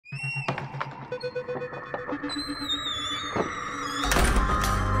Alrighty,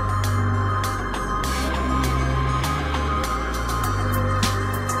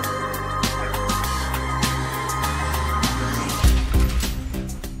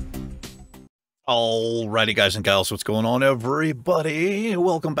 guys and gals, what's going on, everybody?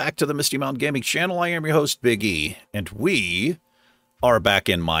 Welcome back to the Misty Mountain Gaming channel. I am your host, Big E, and we are back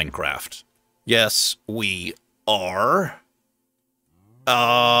in Minecraft. Yes, we are.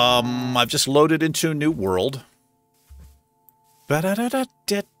 I've just loaded into a new world. Looks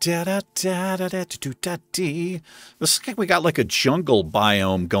like we got like a jungle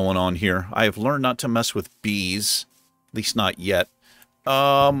biome going on here. I have learned not to mess with bees, at least not yet.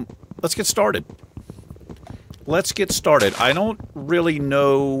 Let's get started. Let's get started. I don't really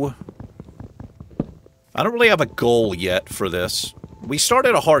know... I don't really have a goal yet for this. We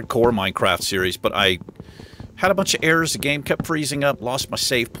started a hardcore Minecraft series, but I had a bunch of errors. The game kept freezing up, lost my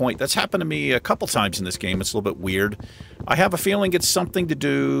save point. That's happened to me a couple times in this game. It's a little bit weird. I have a feeling it's something to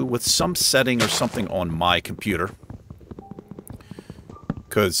do with some setting or something on my computer.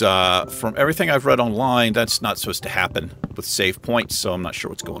 Because from everything I've read online, that's not supposed to happen with save points, so I'm not sure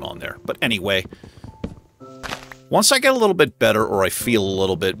what's going on there. But anyway, once I get a little bit better, or I feel a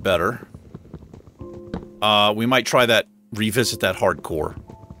little bit better, we might try that, revisit that hardcore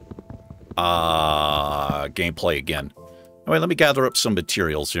gameplay again. Anyway, let me gather up some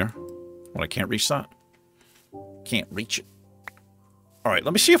materials here. What, I can't reach that? Can't reach it. Alright,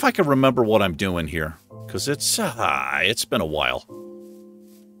 let me see if I can remember what I'm doing here. Because it's been a while.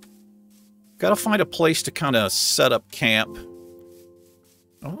 Gotta find a place to kind of set up camp.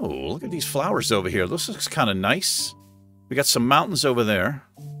 Oh, look at these flowers over here. This looks kind of nice. We got some mountains over there.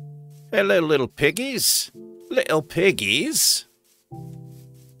 Hello, little piggies. Little piggies.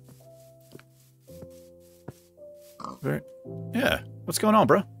 Yeah, what's going on,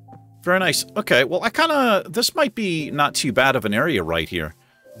 bro? Very nice. Okay, well, this might be not too bad of an area right here.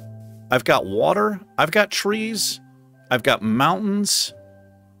 I've got water. I've got trees. I've got mountains.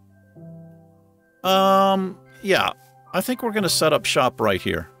 Yeah, I think we're going to set up shop right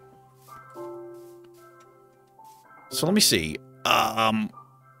here. So let me see.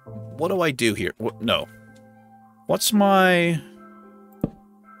 What do I do here? No. What's my...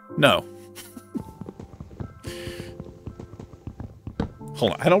 No.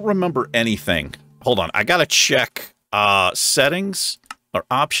 Hold on, I don't remember anything. Hold on, I got to check settings or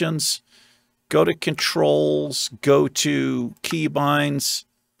options. Go to controls, go to keybinds.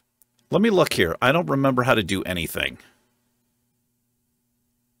 Let me look here. I don't remember how to do anything.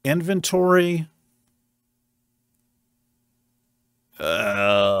 Inventory.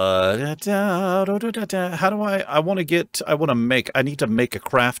 How do I need to make a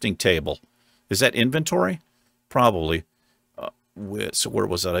crafting table. Is that inventory? Probably. So where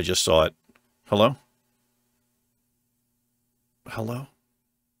was that? I just saw it. Hello? Hello?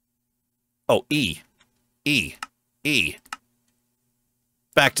 Oh, E. E. E.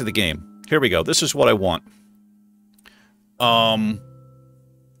 Back to the game. Here we go. This is what I want. I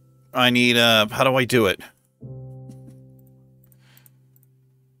need, how do I do it?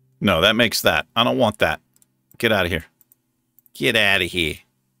 No, that makes that. I don't want that. Get out of here. Get out of here.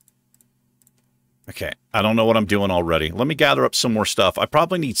 Okay, I don't know what I'm doing already. Let me gather up some more stuff. I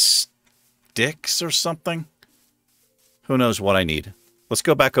probably need sticks or something. Who knows what I need. Let's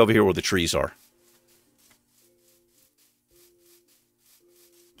go back over here where the trees are.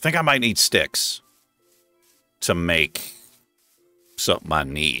 I think I might need sticks to make something I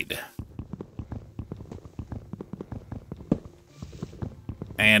need.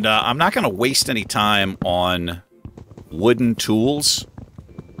 And I'm not going to waste any time on wooden tools.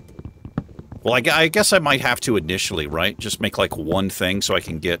 Well, I guess I might have to initially, right? Just make like one thing so I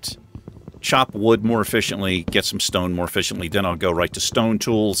can chop wood more efficiently, get some stone more efficiently. Then I'll go right to stone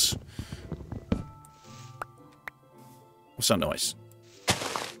tools. What's that noise?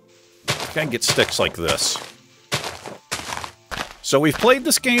 I can get sticks like this. So we've played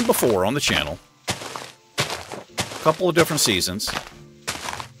this game before on the channel. A couple of different seasons.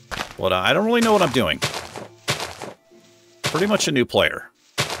 But I don't really know what I'm doing. Pretty much a new player.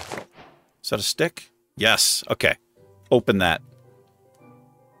 Is that a stick? Yes. Okay. Open that.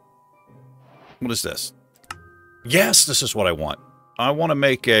 What is this? Yes, this is what I want. I want to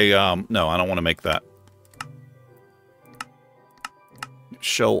make a, no, I don't want to make that.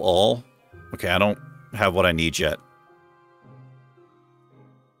 Show all. Okay, I don't have what I need yet.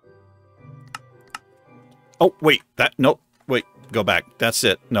 Oh, wait. Nope. Wait. Go back. That's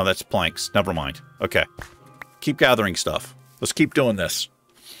it. No, that's planks. Never mind. Okay. Keep gathering stuff. Let's keep doing this.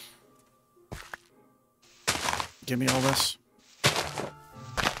 Give me all this.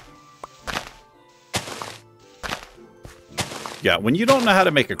 Yeah, when you don't know how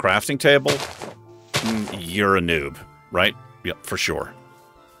to make a crafting table, you're a noob, right? Yep, for sure.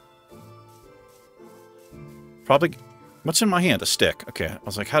 Probably... What's in my hand? A stick. Okay, I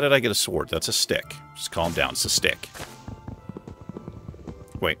was like, how did I get a sword? That's a stick. Just calm down. It's a stick.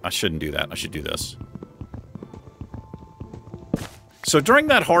 Wait, I shouldn't do that. I should do this. So during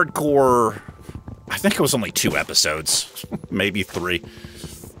that hardcore... I think it was only 2 episodes. Maybe 3.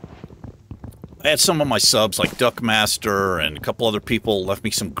 I had some of my subs, like Duckmaster and a couple other people, left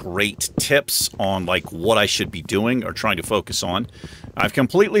me some great tips on, like, what I should be doing or trying to focus on. I've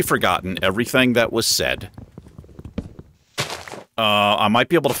completely forgotten everything that was said. I might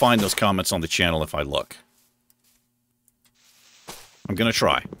be able to find those comments on the channel if I look. I'm gonna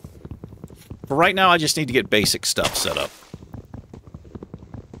try. For right now, I just need to get basic stuff set up.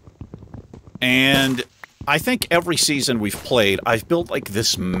 And I think every season we've played, I've built, like,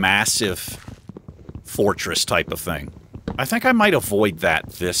 this massive fortress type of thing. I think I might avoid that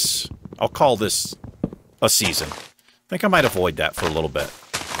this... I'll call this a season. I think I might avoid that for a little bit.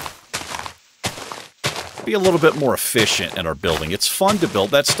 Be a little bit more efficient in our building. It's fun to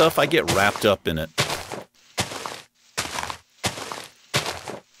build that stuff. I get wrapped up in it.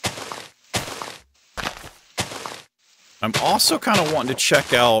 I'm also kind of wanting to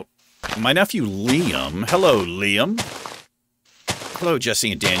check out my nephew Liam. Hello, Liam. Hello,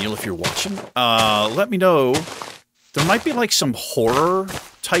 Jesse and Daniel, if you're watching. Let me know. There might be like some horror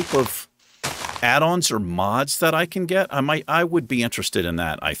type of add-ons or mods that I can get. I would be interested in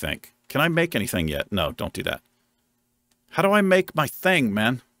that, I think. Can I make anything yet? No, don't do that. How do I make my thing,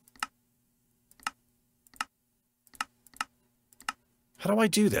 man? How do I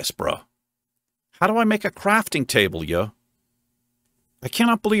do this, bro? How do I make a crafting table, yo? I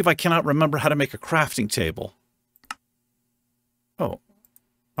cannot believe I cannot remember how to make a crafting table. Oh.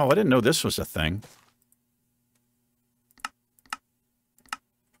 Oh, I didn't know this was a thing.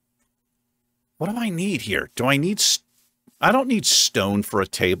 What do I need here? Do I need... I don't need stone for a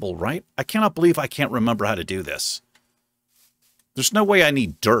table, right? I cannot believe I can't remember how to do this. There's no way I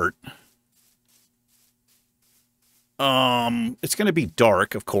need dirt. It's going to be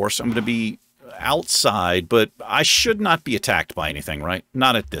dark, of course. I'm going to be outside, but I should not be attacked by anything, right?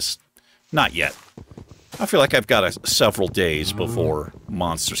 Not at this... Not yet. I feel like I've got several days before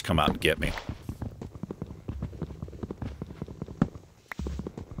monsters come out and get me.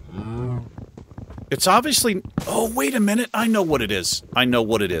 It's obviously... Oh, wait a minute. I know what it is. I know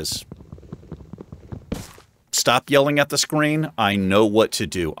what it is. Stop yelling at the screen. I know what to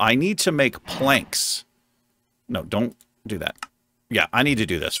do. I need to make planks. No, don't do that. Yeah, I need to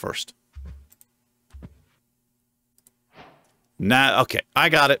do this first. Nah, okay. I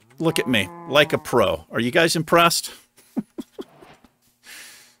got it. Look at me. Like a pro. Are you guys impressed?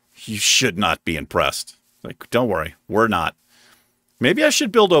 You should not be impressed. Like, don't worry. We're not. Maybe I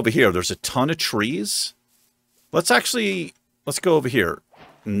should build over here. There's a ton of trees. Let's go over here.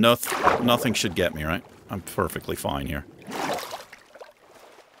 Nothing should get me, right? I'm perfectly fine here.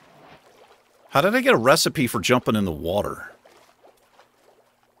 How did I get a recipe for jumping in the water?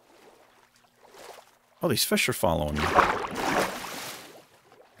 Oh, these fish are following me.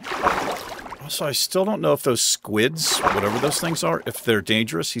 Also, I still don't know if those squids, whatever those things are, if they're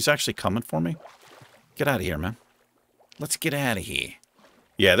dangerous. He's actually coming for me. Get out of here, man. Let's get out of here.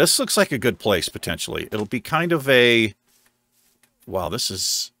 Yeah, this looks like a good place, potentially. It'll be kind of a... Wow, this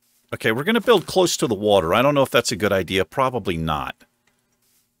is... Okay, we're going to build close to the water. I don't know if that's a good idea. Probably not.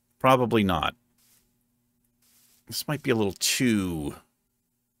 Probably not. This might be a little too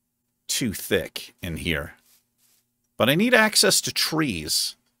thick in here. But I need access to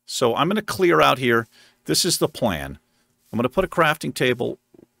trees. So I'm going to clear out here. This is the plan. I'm going to put a crafting table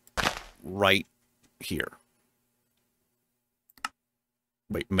right here.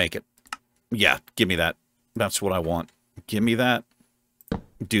 Wait, make it. Yeah, give me that. That's what I want. Give me that.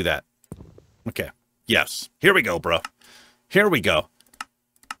 Do that. Okay. Yes. Here we go, bro. Here we go.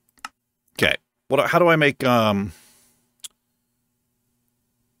 Okay. How do I make,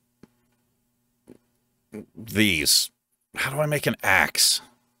 these? How do I make an axe?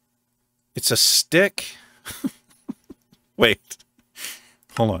 It's a stick. Wait.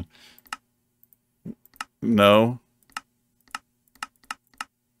 Hold on. No.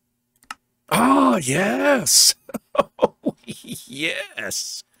 Oh, yes. Oh,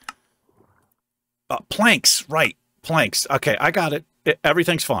 yes. Planks. Right. Planks. Okay, I got it.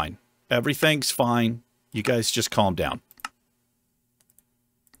 Everything's fine. Everything's fine. You guys just calm down.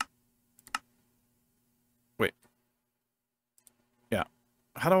 Wait. Yeah.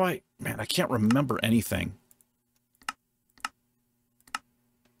 How do I... Man, I can't remember anything.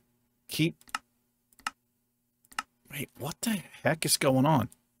 Wait, what the heck is going on?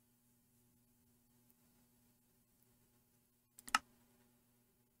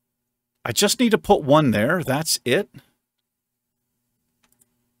 I just need to put one there. That's it.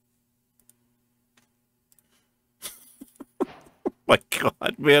 My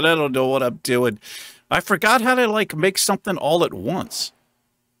God, man, I don't know what I'm doing. I forgot how to, like, make something all at once.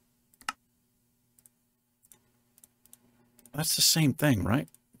 That's the same thing, right?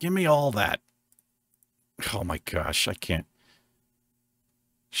 Give me all that. Oh, my gosh, I can't.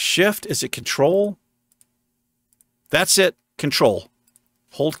 Shift, is it control? That's it, control.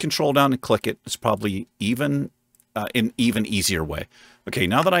 Hold control down and click it. It's probably even, an even easier way. Okay,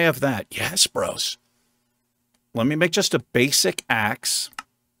 now that I have that, yes, bros. Let me make just a basic axe.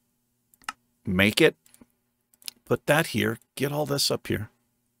 Make it. Put that here. Get all this up here.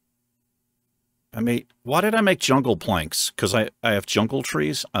 Why did I make jungle planks? Because I have jungle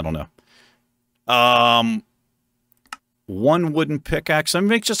trees? I don't know. One wooden pickaxe. I'm going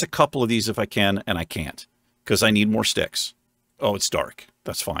to make just a couple of these if I can, and I can't. Because I need more sticks. Oh, it's dark.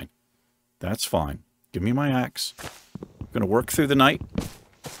 That's fine. That's fine. Give me my axe. I'm going to work through the night.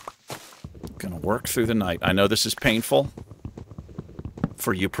 Gonna work through the night. I know this is painful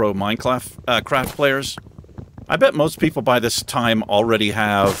for you pro Minecraft craft players. I bet most people by this time already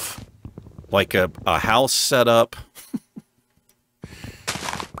have like a house set up,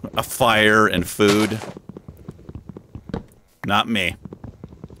 a fire and food. Not me.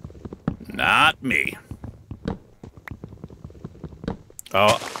 Not me.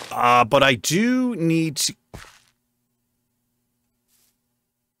 But I do need to...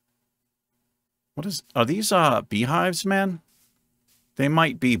 Are these, beehives, man? They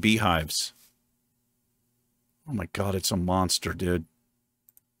might be beehives. Oh my God, it's a monster, dude.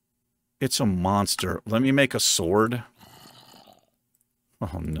 It's a monster. Let me make a sword.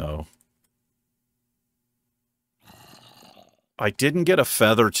 Oh no. I didn't get a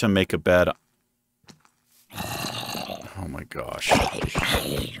feather to make a bed. Oh my gosh.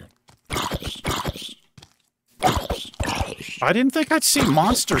 I didn't think I'd see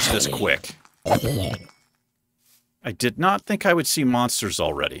monsters this quick. I did not think I would see monsters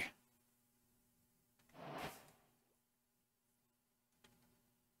already.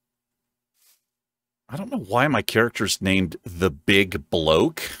 I don't know why my character's named the Big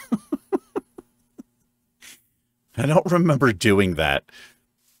Bloke. I don't remember doing that,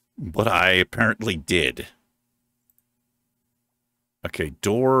 but I apparently did. Okay,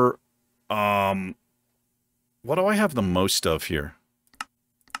 door. What do I have the most of here?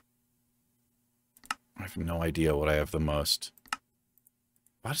 I have no idea what I have the most.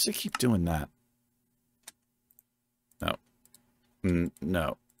 Why does it keep doing that? No.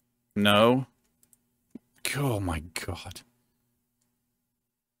 No. No. Oh my God.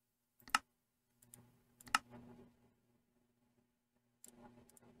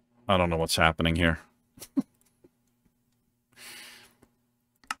 I don't know what's happening here.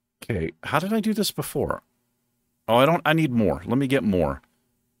 Okay, how did I do this before? Oh, I need more. Let me get more.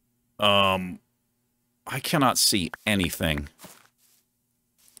 I cannot see anything.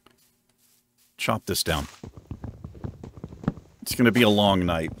 Chop this down. It's going to be a long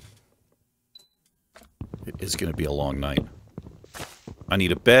night. It is going to be a long night. I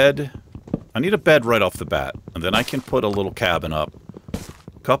need a bed. I need a bed right off the bat. And then I can put a little cabin up.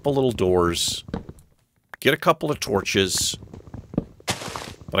 A couple little doors. Get a couple of torches.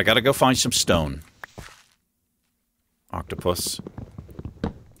 But I gotta go find some stone. Octopus.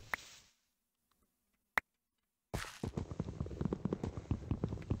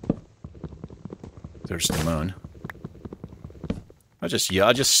 There's the moon. I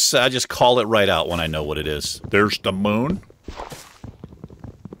just call it right out when I know what it is. There's the moon.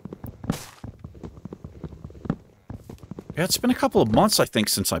 Yeah, it's been a couple of months, I think,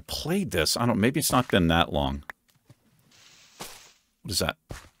 since I played this. I don't... Maybe it's not been that long. What is that?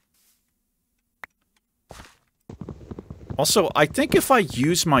 Also, I think if I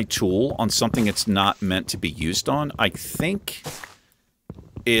use my tool on something it's not meant to be used on, I think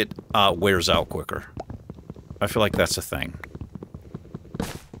it wears out quicker. I feel like that's a thing.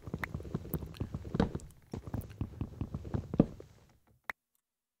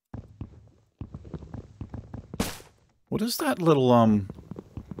 What is that little,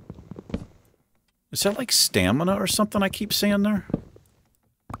 is that like stamina or something I keep seeing there?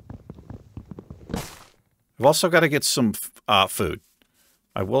 I've also got to get some food.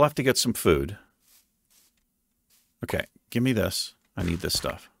 I will have to get some food. Okay, give me this. I need this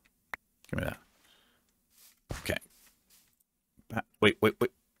stuff. Give me that. Okay. Wait.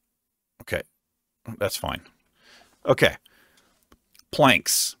 Okay. That's fine. Okay.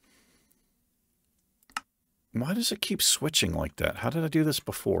 Planks. Why does it keep switching like that? How did I do this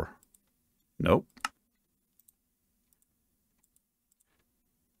before? Nope.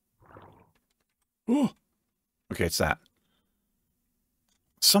 Oh. Okay, it's that.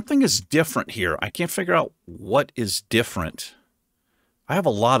 Something is different here. I can't figure out what is different. I have a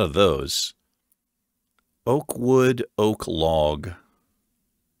lot of those. Oak wood, oak log.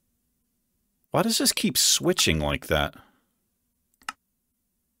 Why does this keep switching like that?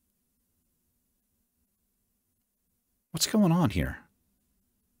 What's going on here?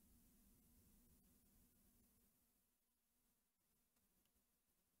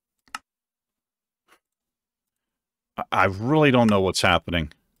 I really don't know what's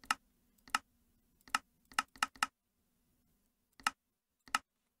happening.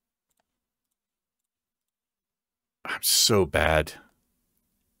 I'm so bad.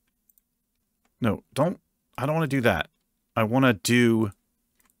 No, don't. I don't want to do that. I want to do...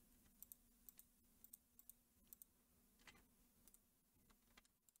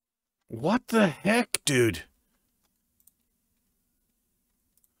 What the heck, dude?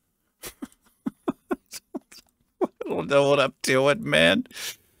 I don't know what I'm doing, man.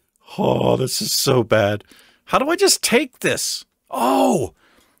 Oh, this is so bad. How do I just take this? Oh!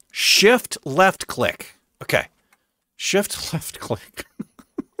 Shift left click. Okay. Shift left click.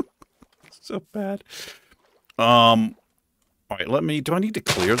 So bad. All right, let me... Do I need to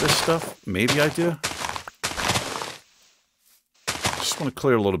clear this stuff? Maybe I do. Just want to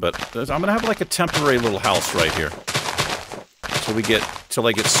clear a little bit. I'm going to have like a temporary little house right here. Till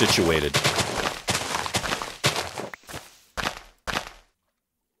I get situated.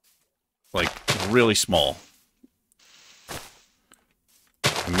 Like, really small.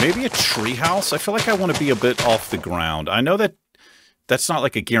 Maybe a tree house? I feel like I want to be a bit off the ground. I know that that's not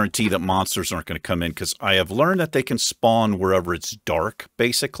like a guarantee that monsters aren't going to come in, because I have learned that they can spawn wherever it's dark,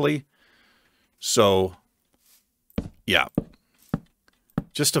 basically. So, yeah.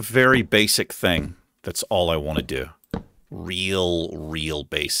 Just a very basic thing. That's all I want to do. Real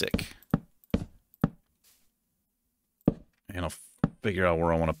basic. And I'll figure out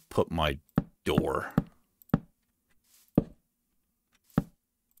where I want to put my door.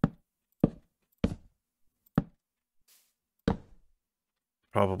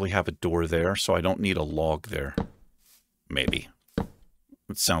 Probably have a door there, so I don't need a log there. Maybe.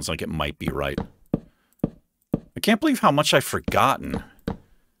 It sounds like it might be right. I can't believe how much I've forgotten.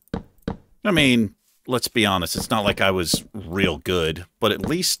 I mean, let's be honest, it's not like I was real good, but at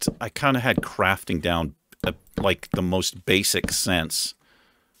least I kind of had crafting down like the most basic sense.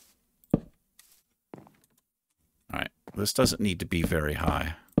 Alright, this doesn't need to be very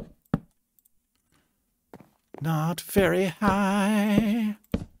high. Not very high.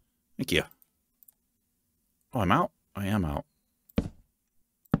 Thank you. Oh, I'm out? I am out. Alright,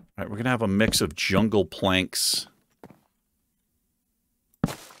 we're going to have a mix of jungle planks.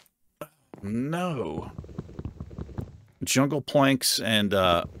 No. Jungle planks and,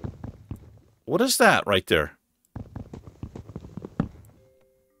 what is that right there?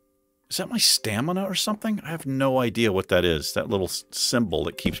 Is that my stamina or something? I have no idea what that is. That little symbol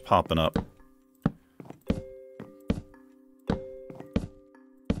that keeps popping up.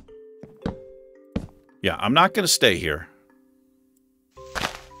 Yeah, I'm not going to stay here.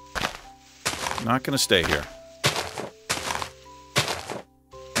 Not going to stay here.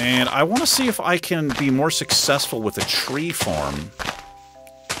 And I want to see if I can be more successful with a tree farm.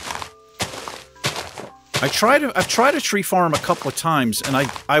 I've tried a tree farm a couple of times, and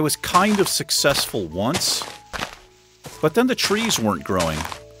I was kind of successful once. But then the trees weren't growing.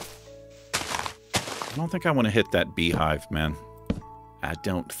 I don't think I want to hit that beehive, man. I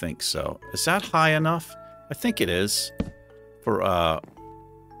don't think so. Is that high enough? I think it is. For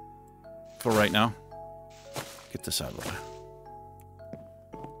right now. Get this out of the way.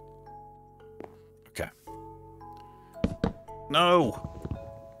 Okay. No!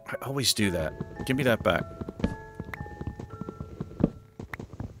 I always do that. Give me that back.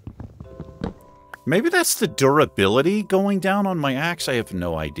 Maybe that's the durability going down on my axe? I have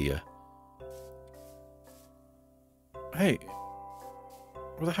no idea. Hey.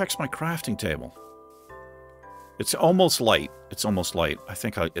 Where the heck's my crafting table? It's almost light. It's almost light. I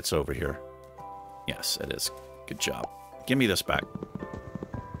think it's over here. Yes, it is. Good job. Give me this back.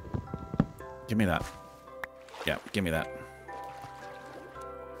 Give me that. Yeah, give me that.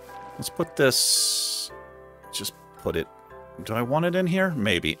 Let's put this... Just put it... Do I want it in here?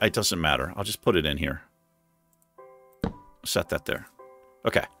 Maybe. It doesn't matter. I'll just put it in here. Set that there.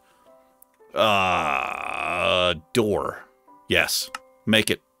 Okay. Door. Yes.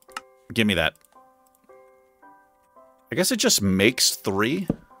 Make it. Give me that. I guess it just makes 3.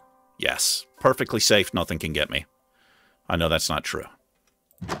 Yes. Perfectly safe. Nothing can get me. I know that's not true.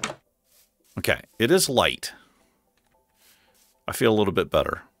 Okay. It is light. I feel a little bit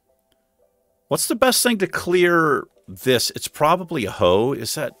better. What's the best thing to clear this? It's probably a hoe.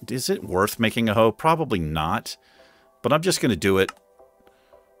 Is it worth making a hoe? Probably not. But I'm just going to do it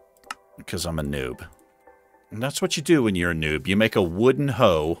because I'm a noob. And that's what you do when you're a noob. You make a wooden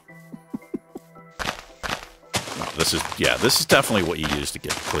hoe. No, this is definitely what you use to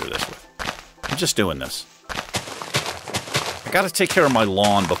clear this with. I'm just doing this. I got to take care of my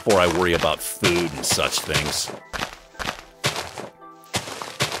lawn before I worry about food and such things.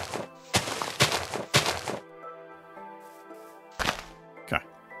 Okay.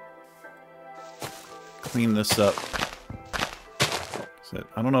 Clean this up.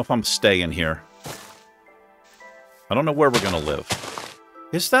 I don't know if I'm staying here. I don't know where we're going to live.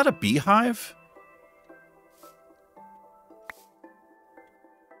 Is that a beehive?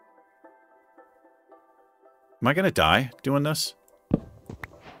 Am I going to die doing this?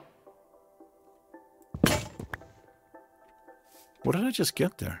 What did I just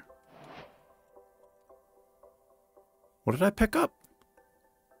get there? What did I pick up?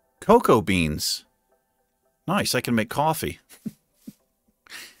 Cocoa beans. Nice, I can make coffee.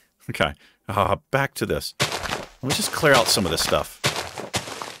 Okay, back to this. Let me just clear out some of this stuff.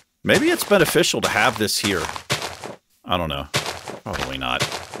 Maybe it's beneficial to have this here. I don't know. Probably not.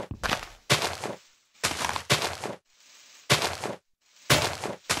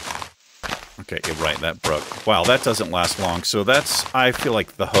 Okay, you're right, that broke. Wow, that doesn't last long. So I feel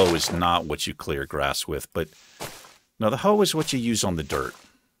like the hoe is not what you clear grass with, but no, the hoe is what you use on the dirt.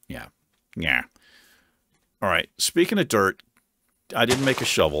 Yeah. Yeah. All right, speaking of dirt, I didn't make a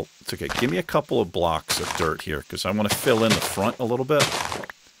shovel. It's okay. Give me a couple of blocks of dirt here, because I want to fill in the front a little bit.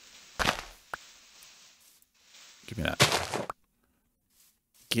 Give me that.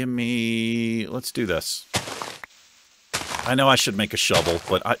 Give me... Let's do this. I know I should make a shovel,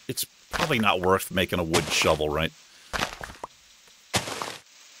 but it's probably not worth making a wood shovel, right?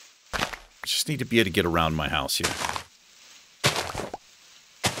 I just need to be able to get around my house here.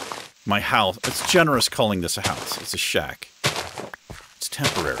 My house. It's generous calling this a house. It's a shack. It's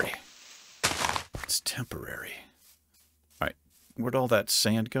temporary. It's temporary. Alright. Where'd all that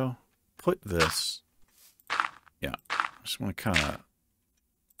sand go? Put this. Yeah. I just want to kind of...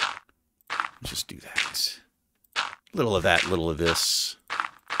 just do that. Little of that, little of this.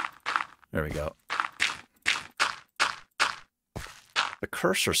 There we go. The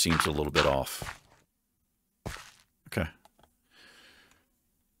cursor seems a little bit off. Okay.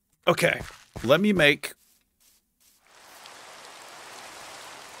 Okay. Let me make...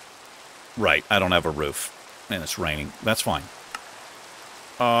 Right, I don't have a roof. And it's raining. That's fine.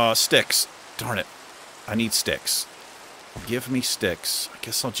 Sticks. Darn it. I need sticks. Give me sticks. I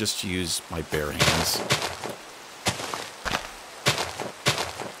guess I'll just use my bare hands.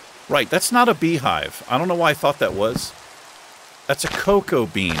 Right, that's not a beehive. I don't know why I thought that was. That's a cocoa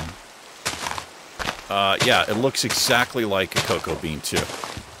bean. Yeah, it looks exactly like a cocoa bean, too.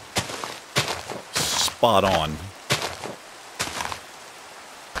 Spot on.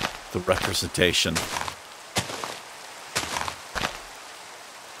 The representation.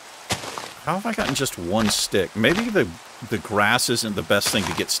 How have I gotten just one stick? Maybe the grass isn't the best thing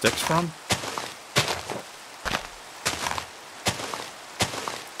to get sticks from?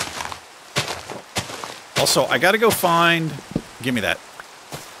 Also, I gotta go find... Give me that.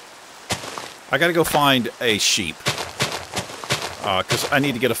 I gotta go find a sheep. Because I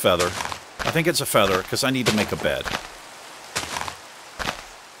need to get a feather. I think it's a feather, because I need to make a bed.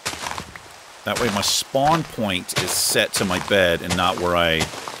 That way my spawn point is set to my bed and not where I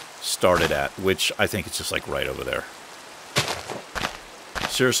started at, which I think it's just like right over there.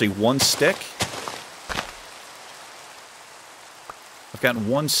 Seriously, one stick? I've gotten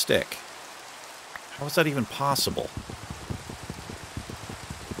one stick. How is that even possible?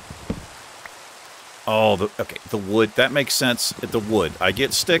 Oh, okay, the wood. That makes sense. The wood. I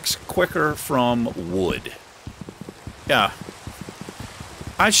get sticks quicker from wood. Yeah.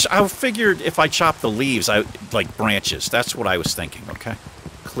 I figured if I chop the leaves, like branches. That's what I was thinking, okay?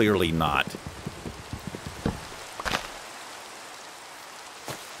 Clearly not.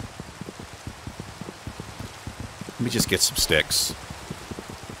 Let me just get some sticks.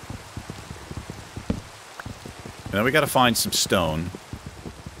 And then we gotta find some stone.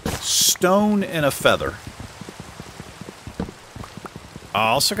 Stone and a feather.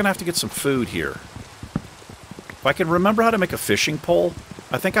 Also gonna have to get some food here. If I can remember how to make a fishing pole,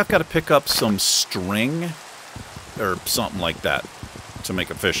 I think I've got to pick up some string or something like that to make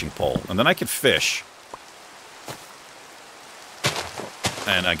a fishing pole. And then I can fish.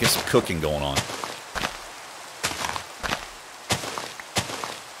 And I guess some cooking going on.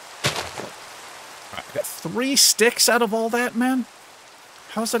 I got 3 sticks out of all that, man?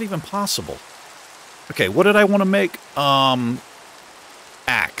 How's that even possible? Okay, what did I want to make?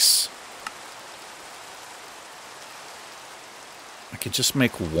 Axe. I could just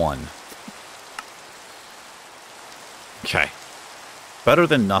make 1. Okay. Better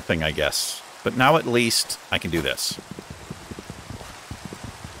than nothing, I guess. But now at least I can do this.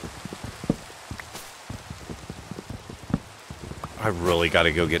 I really got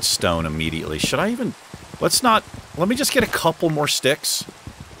to go get stone immediately. Should I even... Let me just get a couple more sticks.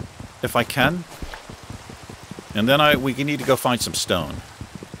 If I can. And then we need to go find some stone.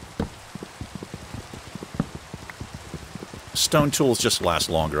 Stone tools just last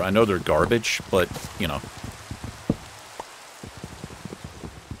longer. I know they're garbage, but, you know.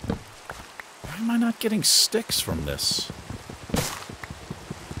 Why am I not getting sticks from this?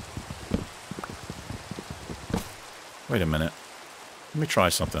 Wait a minute. Let me try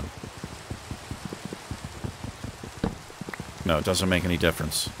something. No, it doesn't make any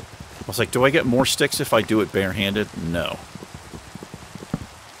difference. I was like, do I get more sticks if I do it barehanded? No.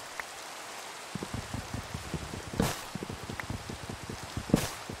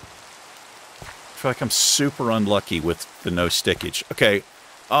 I feel like I'm super unlucky with the no stickage. Okay,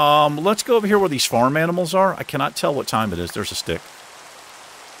 let's go over here where these farm animals are. I cannot tell what time it is. There's a stick.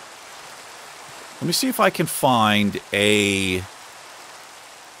 Let me see if I can find a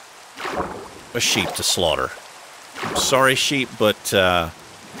sheep to slaughter. I'm sorry, sheep, but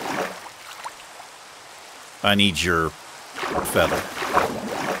I need your feather.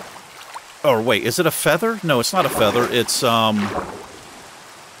 Oh, wait, is it a feather? No, it's not a feather. It's,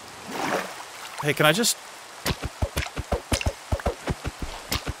 Hey, can I just...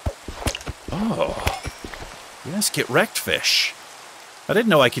 Oh. Yes, get wrecked, fish. I didn't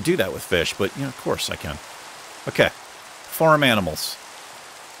know I could do that with fish, but, you know, of course I can. Okay. Farm animals.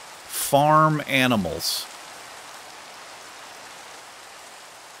 Farm animals.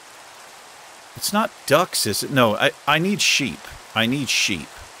 It's not ducks, is it? No, I need sheep. I need sheep.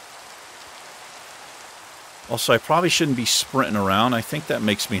 Also, I probably shouldn't be sprinting around. I think that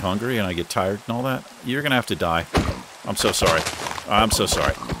makes me hungry and I get tired and all that. You're going to have to die. I'm so sorry. I'm so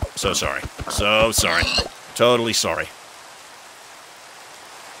sorry. So sorry. So sorry. Totally sorry.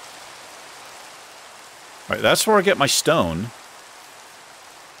 All right, that's where I get my stone.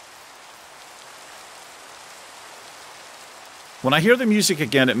 When I hear the music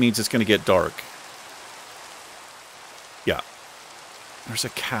again, it means it's going to get dark. Yeah. There's a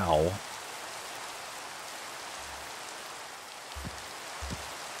cow.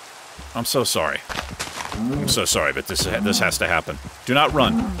 I'm so sorry. I'm so sorry, but this has to happen. Do not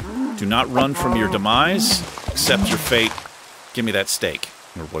run. Do not run from your demise. Accept your fate. Give me that steak.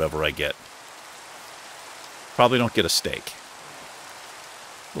 Or whatever I get. Probably don't get a steak.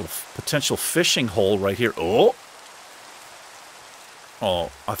 Little potential fishing hole right here. Oh!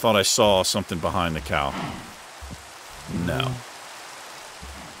 Oh, I thought I saw something behind the cow. No.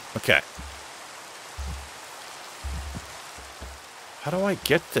 Okay. How do I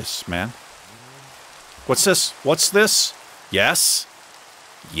get this, man? What's this? What's this? Yes?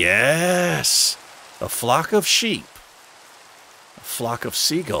 Yes! A flock of sheep. A flock of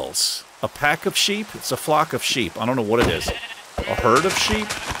seagulls. A pack of sheep? It's a flock of sheep. I don't know what it is. A herd of sheep?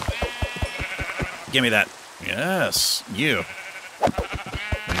 Give me that. Yes. You.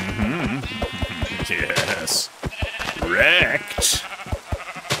 Mm-hmm. Yes. Wrecked.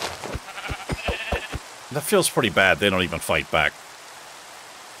 That feels pretty bad. They don't even fight back.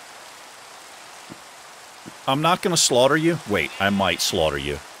 I'm not going to slaughter you. Wait, I might slaughter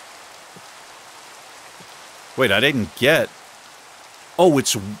you. Wait, I didn't get... Oh,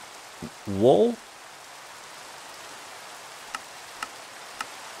 it's wool?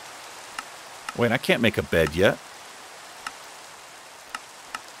 Wait, I can't make a bed yet.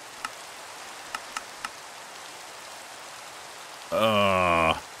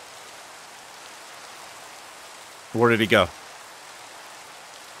 Where did he go?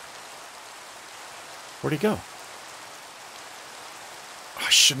 Where'd he go? I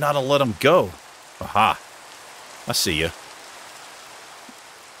should not have let him go. Aha. I see you.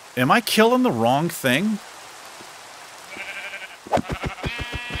 Am I killing the wrong thing?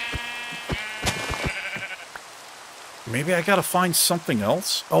 Maybe I gotta find something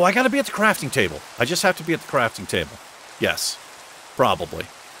else? Oh, I gotta be at the crafting table. I just have to be at the crafting table. Yes. Probably.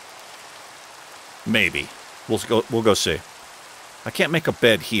 Maybe. We'll go see. I can't make a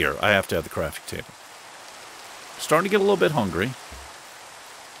bed here. I have to have the crafting table. Starting to get a little bit hungry.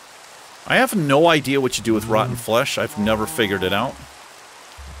 I have no idea what you do with rotten flesh. I've never figured it out.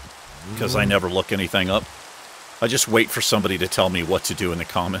 because I never look anything up. I just wait for somebody to tell me what to do in the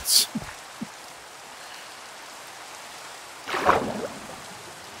comments.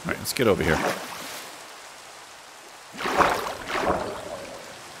 Alright, let's get over here.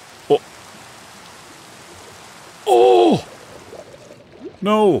 Oh! Oh!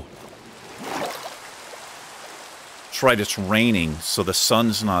 No! That's right, it's raining, so the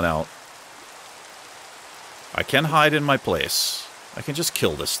sun's not out. I can hide in my place. I can just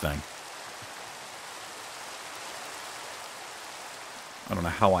kill this thing. I don't know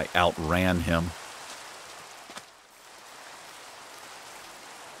how I outran him.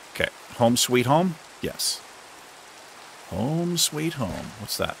 Okay, home sweet home? Yes. Home sweet home.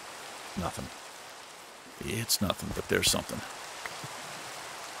 What's that? Nothing. It's nothing, but there's something.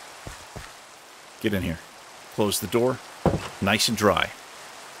 Get in here. Close the door. Nice and dry.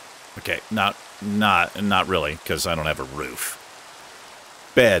 Okay, not really, because I don't have a roof.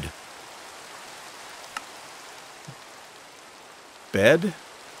 Bed. Bed?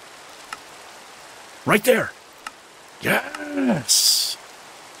 Right there! Yes!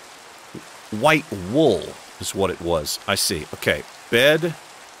 White wool is what it was. I see. Okay, bed.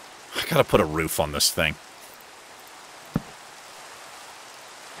 I gotta put a roof on this thing.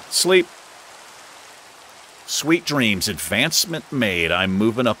 Sleep. Sweet dreams. Advancement made. I'm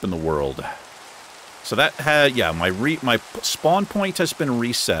moving up in the world. So that had, yeah, my spawn point has been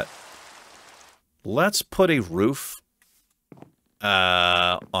reset. Let's put a roof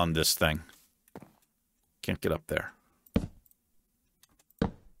on this thing. Can't get up there.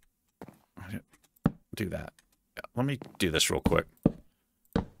 Do that. Yeah, let me do this real quick.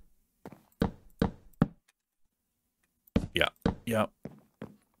 Yeah, yeah.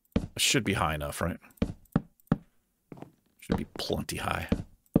 Should be high enough, right? Should be plenty high.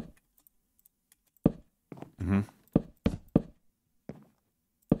 Mm-hmm.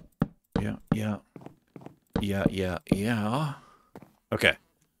 Yeah, yeah. Yeah, yeah, yeah. Okay.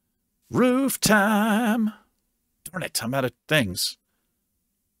 Roof time! Darn it, I'm out of things.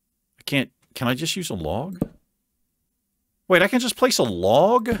 I can't... Can I just use a log? Wait, I can just place a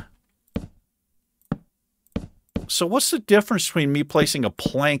log? So what's the difference between me placing a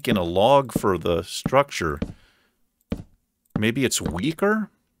plank and a log for the structure? Maybe it's weaker?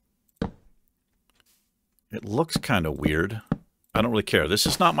 It looks kind of weird. I don't really care. This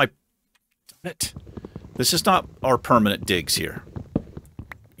is not my... Damn it. This is not our permanent digs here.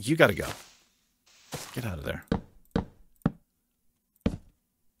 You gotta go. Get out of there.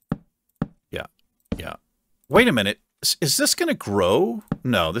 Yeah. Yeah. Wait a minute. Is this gonna grow?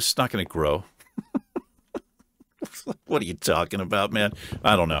 No, this is not gonna grow. What are you talking about, man?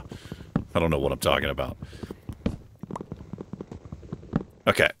 I don't know. I don't know what I'm talking about.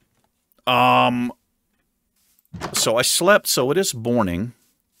 Okay. So I slept, so it is morning.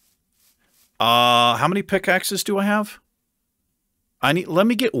 How many pickaxes do I have? Let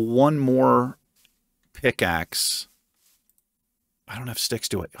me get one more pickaxe. I don't have sticks,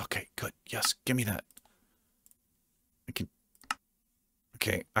 do I? Okay, good. Yes, give me that. I can...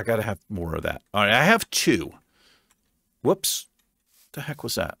 Okay, I gotta have more of that. All right, I have 2. Whoops. What the heck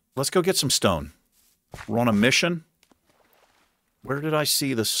was that? Let's go get some stone. We're on a mission. Where did I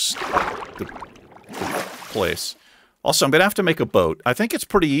see this the place? Also, I'm going to have to make a boat. I think it's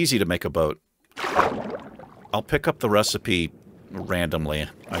pretty easy to make a boat. I'll pick up the recipe randomly,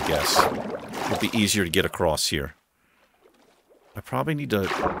 I guess. It'll be easier to get across here. I probably need to...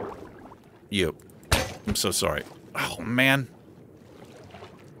 You. I'm so sorry. Oh, man.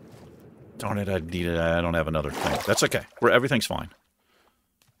 Darn it, I don't have another thing. That's okay. Everything's fine.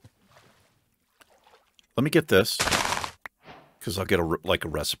 Let me get this. Because I'll get a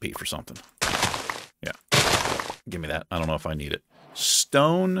recipe for something. Yeah. Give me that. I don't know if I need it.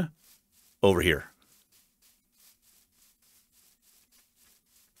 Stone over here.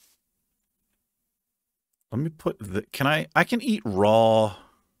 Let me put the... I can eat raw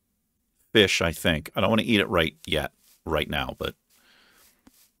fish, I think. I don't want to eat it right now, but...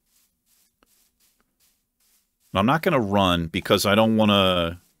 I'm not going to run because I don't want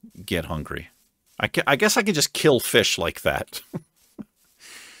to get hungry. I guess I could just kill fish like that.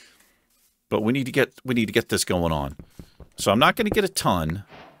 But we need to get this going on. So I'm not going to get a ton.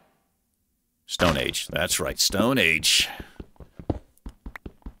 Stone Age. That's right, Stone Age.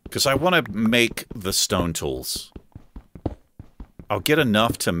 Because I want to make the stone tools. I'll get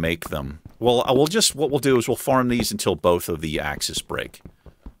enough to make them. Well, what we'll do is we'll farm these until both of the axes break.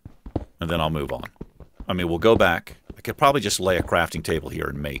 And then I'll move on. I mean, we'll go back. I could probably just lay a crafting table here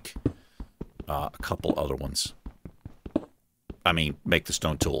and make a couple other ones. I mean, make the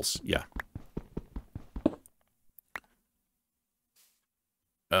stone tools. Yeah.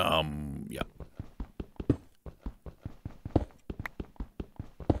 Yeah.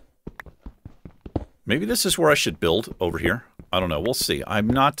 Maybe this is where I should build over here. I don't know. We'll see. I'm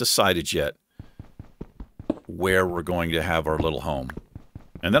not decided yet where we're going to have our little home.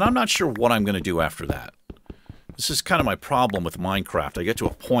 And then I'm not sure what I'm going to do after that. This is kind of my problem with Minecraft. I get to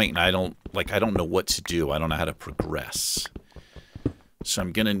a point and I don't know what to do. I don't know how to progress. So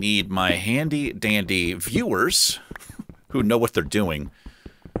I'm going to need my handy dandy viewers who know what they're doing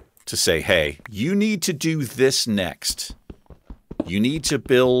to say, hey, you need to do this next. You need to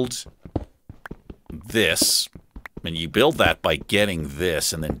build this. And you build that by getting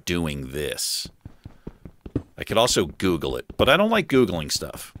this and then doing this. I could also Google it, but I don't like Googling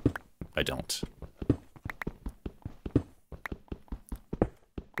stuff. I don't.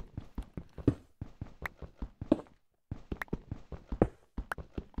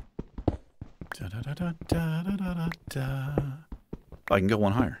 I can go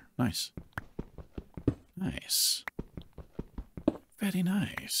one higher. Nice. Nice. Very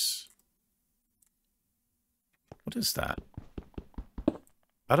nice. What is that?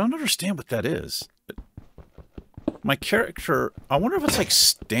 I don't understand what that is. My character... I wonder if it's like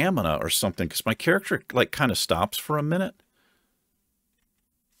stamina or something, because my character like kind of stops for a minute.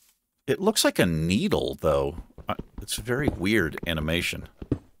 It looks like a needle, though. It's a very weird animation.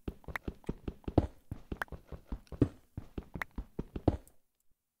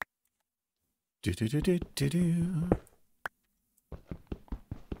 Do-do-do-do-do-do.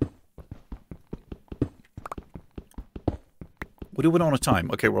 What do we do on a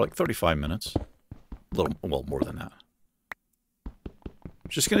time? Okay, we're like 35 minutes. A little, well, more than that.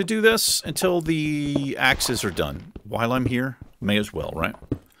 Just going to do this until the axes are done. While I'm here, may as well, right?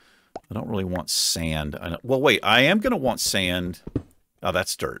 I don't really want sand. Well, wait, I am going to want sand. Oh,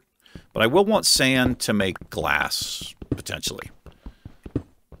 that's dirt. But I will want sand to make glass, potentially.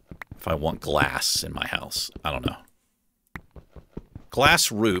 If I want glass in my house. I don't know.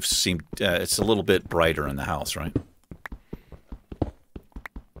 Glass roofs seem... it's a little bit brighter in the house, right?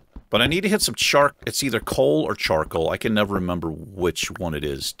 But I need to hit some it's either coal or charcoal. I can never remember which one it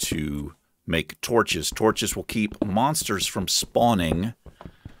is to make torches. Torches will keep monsters from spawning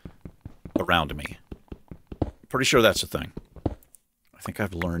around me. Pretty sure that's a thing. I think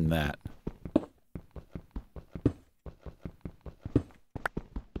I've learned that.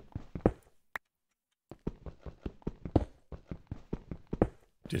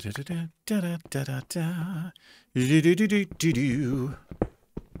 I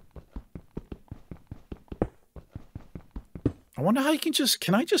wonder how you can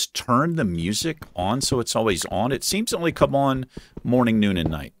I just turn the music on so it's always on? It seems to only come on morning, noon,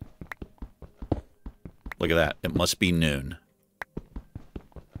 and night. Look at that. It must be noon.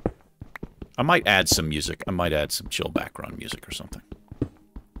 I might add some music. I might add some chill background music or something.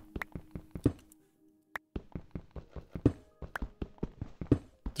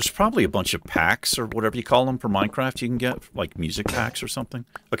 There's probably a bunch of packs or whatever you call them for Minecraft you can get, like music packs or something.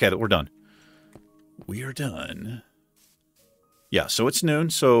 Okay, we're done. We're done. Yeah, so it's noon,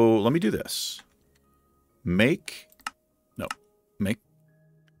 so let me do this. Oh,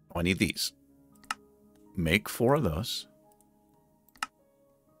 I need these. Make 4 of those.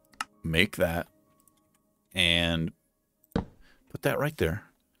 Make that. And put that right there.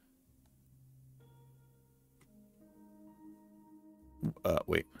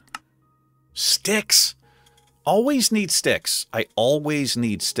 Wait. Sticks! Always need sticks. I always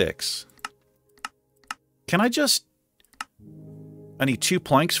need sticks. Can I just... I need 2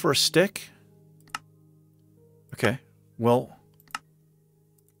 planks for a stick? Okay. Well...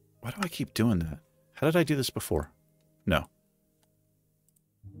 Why do I keep doing that? How did I do this before? No.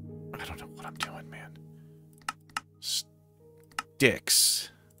 I don't know what I'm doing, man.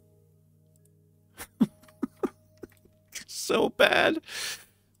 Sticks. So bad.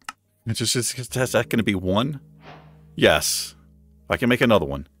 Is that going to be 1? Yes. I can make another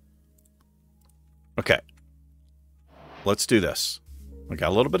one. Okay. Let's do this. We got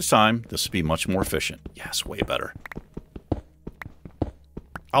a little bit of time. This will be much more efficient. Yes, way better.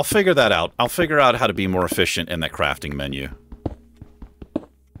 I'll figure that out. I'll figure out how to be more efficient in that crafting menu.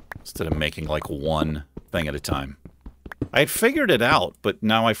 Instead of making like one thing at a time. I had figured it out, but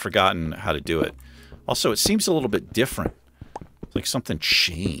now I've forgotten how to do it. Also, it seems a little bit different. It's like something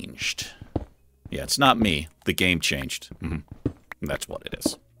changed. Yeah, it's not me. The game changed. That's what it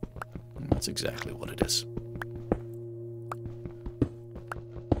is. That's exactly what it is.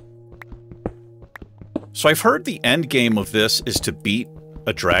 So I've heard the end game of this is to beat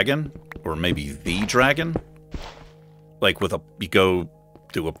a dragon, or maybe the dragon. Like with you go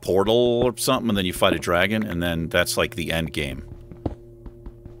through a portal or something, and then you fight a dragon, and then that's like the end game.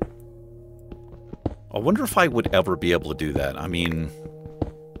 I wonder if I would ever be able to do that. I mean,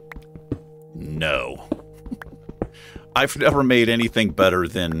 no. I've never made anything better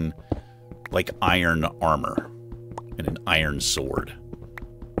than, like, iron armor and an iron sword.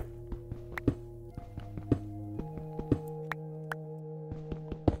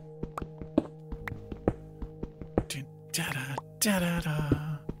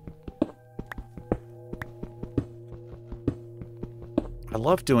 I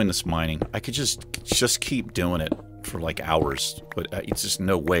love doing this mining. I could just keep doing it for like hours, but it's just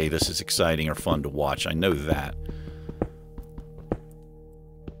no way this is exciting or fun to watch. I know that.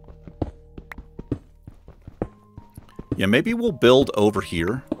 Yeah, maybe we'll build over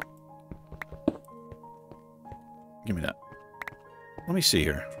here. Give me that. Let me see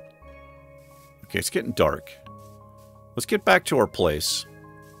here. Okay, it's getting dark. Let's get back to our place.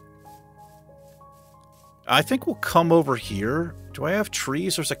 I think we'll come over here. Do I have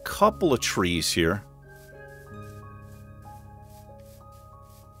trees? There's a couple of trees here.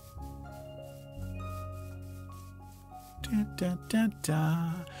 Da, da, da,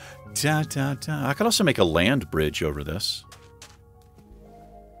 da, da, da. I could also make a land bridge over this.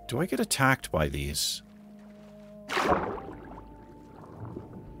 Do I get attacked by these?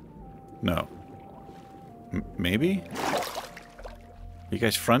 No. Maybe? Are you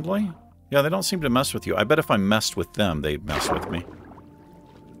guys friendly? Yeah, they don't seem to mess with you. I bet if I messed with them, they'd mess with me.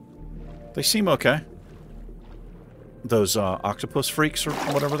 They seem okay. Those octopus freaks or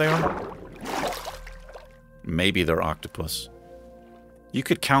whatever they are. Maybe they're octopus. You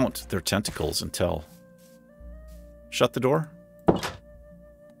could count their tentacles and tell. Shut the door.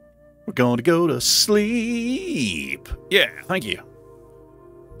 We're going to go to sleep. Yeah, thank you.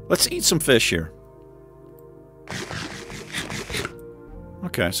 Let's eat some fish here.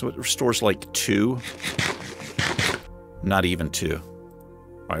 Okay, so it restores like 2. Not even 2.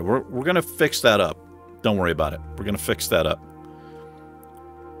 Alright, we're going to fix that up. Don't worry about it. We're going to fix that up.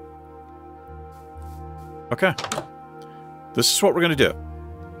 Okay. This is what we're going to do.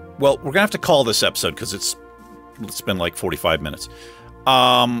 Well, we're going to have to call this episode because it's been like 45 minutes.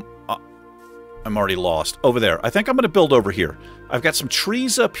 I'm already lost. Over there. I think I'm going to build over here. I've got some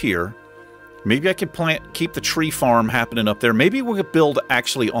trees up here. Maybe I can keep the tree farm happening up there. Maybe we could build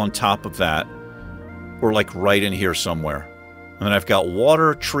actually on top of that. Or like right in here somewhere. And then I've got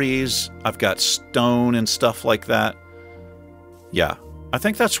water, trees. I've got stone and stuff like that. Yeah, I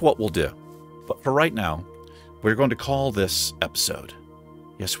think that's what we'll do. But for right now, we're going to call this episode.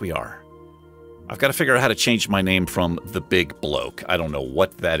 Yes, we are. I've got to figure out how to change my name from the Big Bloke. I don't know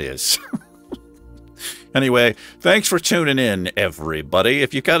what that is. Anyway, thanks for tuning in, everybody.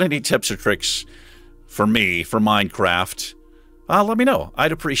 If you've got any tips or tricks for me, for Minecraft, let me know.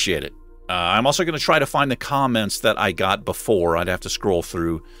 I'd appreciate it. I'm also going to try to find the comments that I got before. I'd have to scroll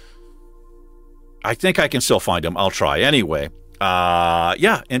through. I think I can still find them. I'll try. Anyway,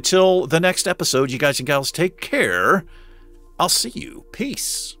 yeah, until the next episode, you guys and gals take care. I'll see you.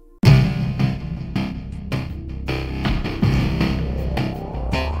 Peace.